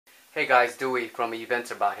Hey guys, Dewey from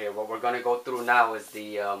Eventorbot here. What we're going to go through now is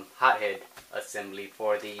the hothead assembly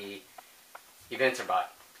for the Eventorbot.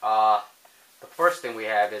 The first thing we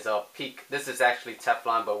have is a PEEK. This is actually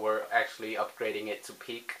Teflon, but we're actually upgrading it to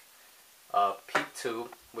PEEK. PEEK tube,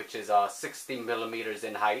 which is 60 millimeters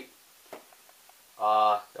in height.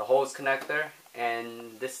 The hose connector,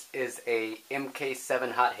 and this is a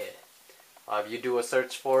MK7 hothead. If you do a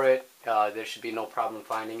search for it, there should be no problem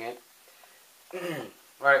finding it.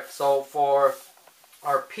 Alright, so for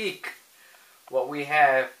our PEEK, what we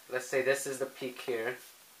have, let's say this is the PEEK here.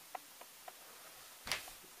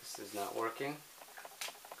 This is not working.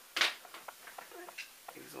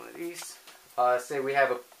 Use one of these. Say we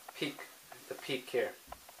have a PEEK, the PEEK here.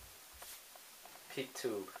 PEEK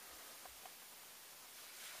tube.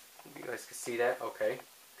 You guys can see that? Okay.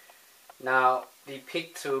 Now, the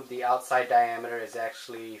PEEK tube, the outside diameter is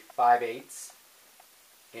actually 5/8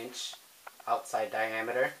 inch. Outside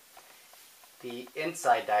diameter. The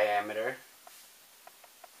inside diameter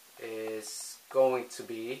is going to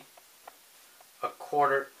be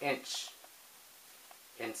 1/4 inch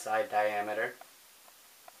inside diameter,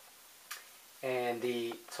 and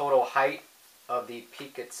the total height of the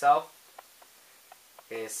PEEK itself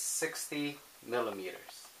is 60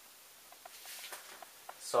 millimeters.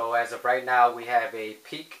 So as of right now, we have a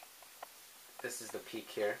PEEK. This is the PEEK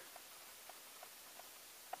here.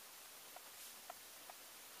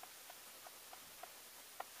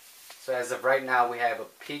 So as of right now, we have a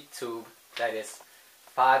PEEK tube that is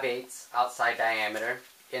 5/8 outside diameter.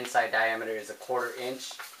 Inside diameter is 1/4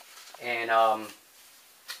 inch, and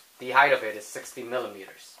the height of it is 60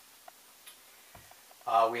 millimeters.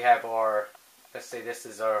 We have our, let's say this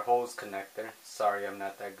is our hose connector. Sorry, I'm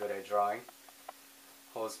not that good at drawing.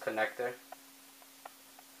 Hose connector.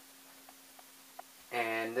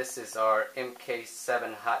 And this is our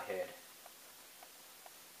MK7 hothead.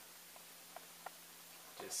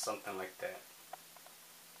 Just something like that.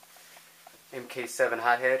 MK7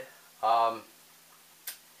 hothead.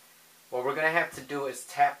 What we're going to have to do is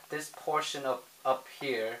tap this portion up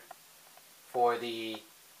here for the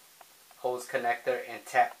hose connector, and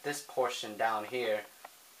tap this portion down here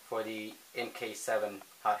for the MK7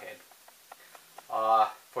 hothead.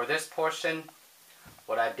 For this portion,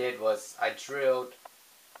 what I did was I drilled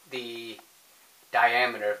the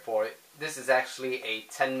diameter for it. This is actually a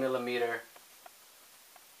 10 millimeter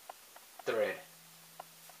thread.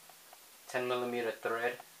 10 millimeter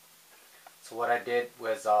thread. So what I did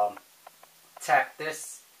was tap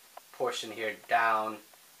this portion here down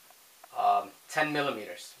 10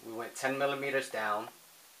 millimeters. We went 10 millimeters down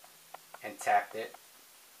and tapped it.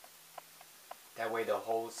 That way the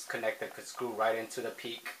hose connector could screw right into the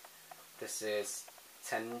PEEK. This is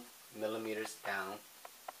 10 millimeters down,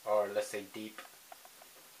 or let's say deep.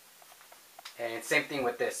 And same thing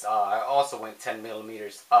with this. I also went 10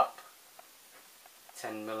 millimeters up.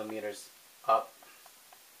 10 millimeters up.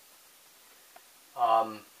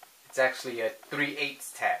 It's actually a 3/8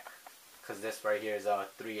 tap, because this right here is a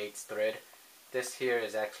 3/8 thread. This here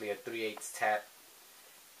is actually a 3/8 tap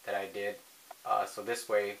that I did. So this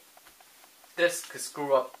way, this could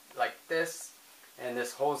screw up like this, and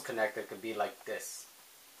this hose connector could be like this.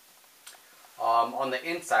 On the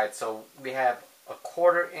inside, so we have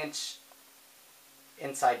 1/4 inch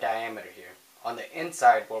inside diameter here. On the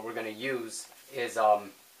inside, what we're going to use is a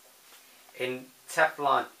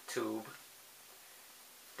Teflon tube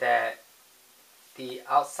that the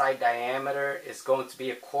outside diameter is going to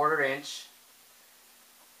be 1/4 inch.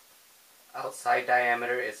 Outside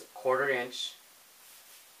diameter is 1/4 inch,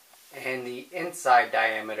 and the inside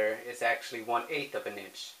diameter is actually 1/8 of an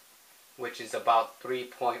inch, which is about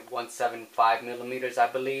 3.175 millimeters, I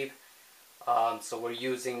believe. So we're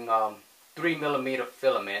using 3 millimeter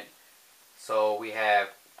filament, so we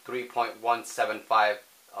have 3.175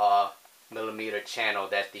 millimeter channel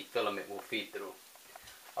that the filament will feed through.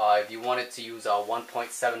 If you wanted to use a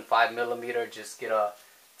 1.75 millimeter, just get a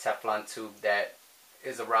Teflon tube that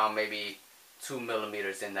is around maybe 2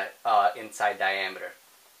 millimeters in that inside diameter,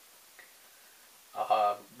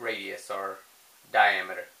 radius or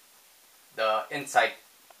diameter. The inside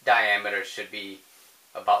diameter should be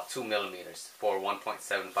about 2 millimeters for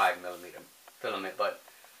 1.75 millimeter filament, but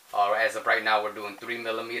as of right now we're doing 3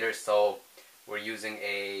 millimeters, so we're using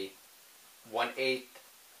a 1/8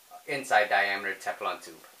 inside diameter Teflon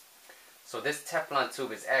tube. So this Teflon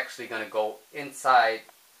tube is actually going to go inside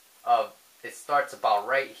of, it starts about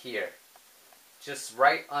right here, just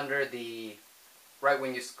right under the, right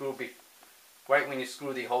when you screw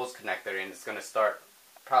the hose connector in. It's going to start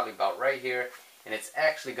probably about right here, and it's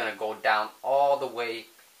actually going to go down all the way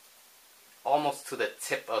almost to the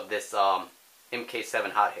tip of this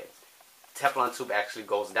MK7 hothead. Teflon tube actually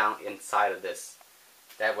goes down inside of this.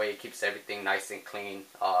 That way it keeps everything nice and clean.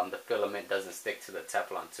 The filament doesn't stick to the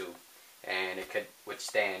Teflon tube, and it could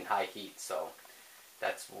withstand high heat. So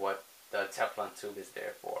that's what the Teflon tube is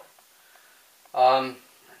there for.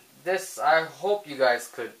 This, I hope you guys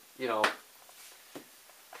could,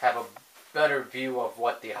 have a better view of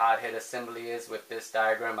what the hothead assembly is with this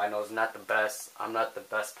diagram. I know it's not the best. I'm not the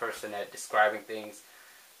best person at describing things,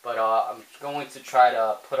 but I'm going to try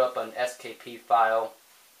to put up an SKP file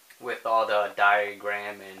with all the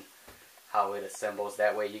diagram and how it assembles.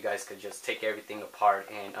 That way you guys could just take everything apart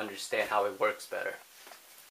and understand how it works better.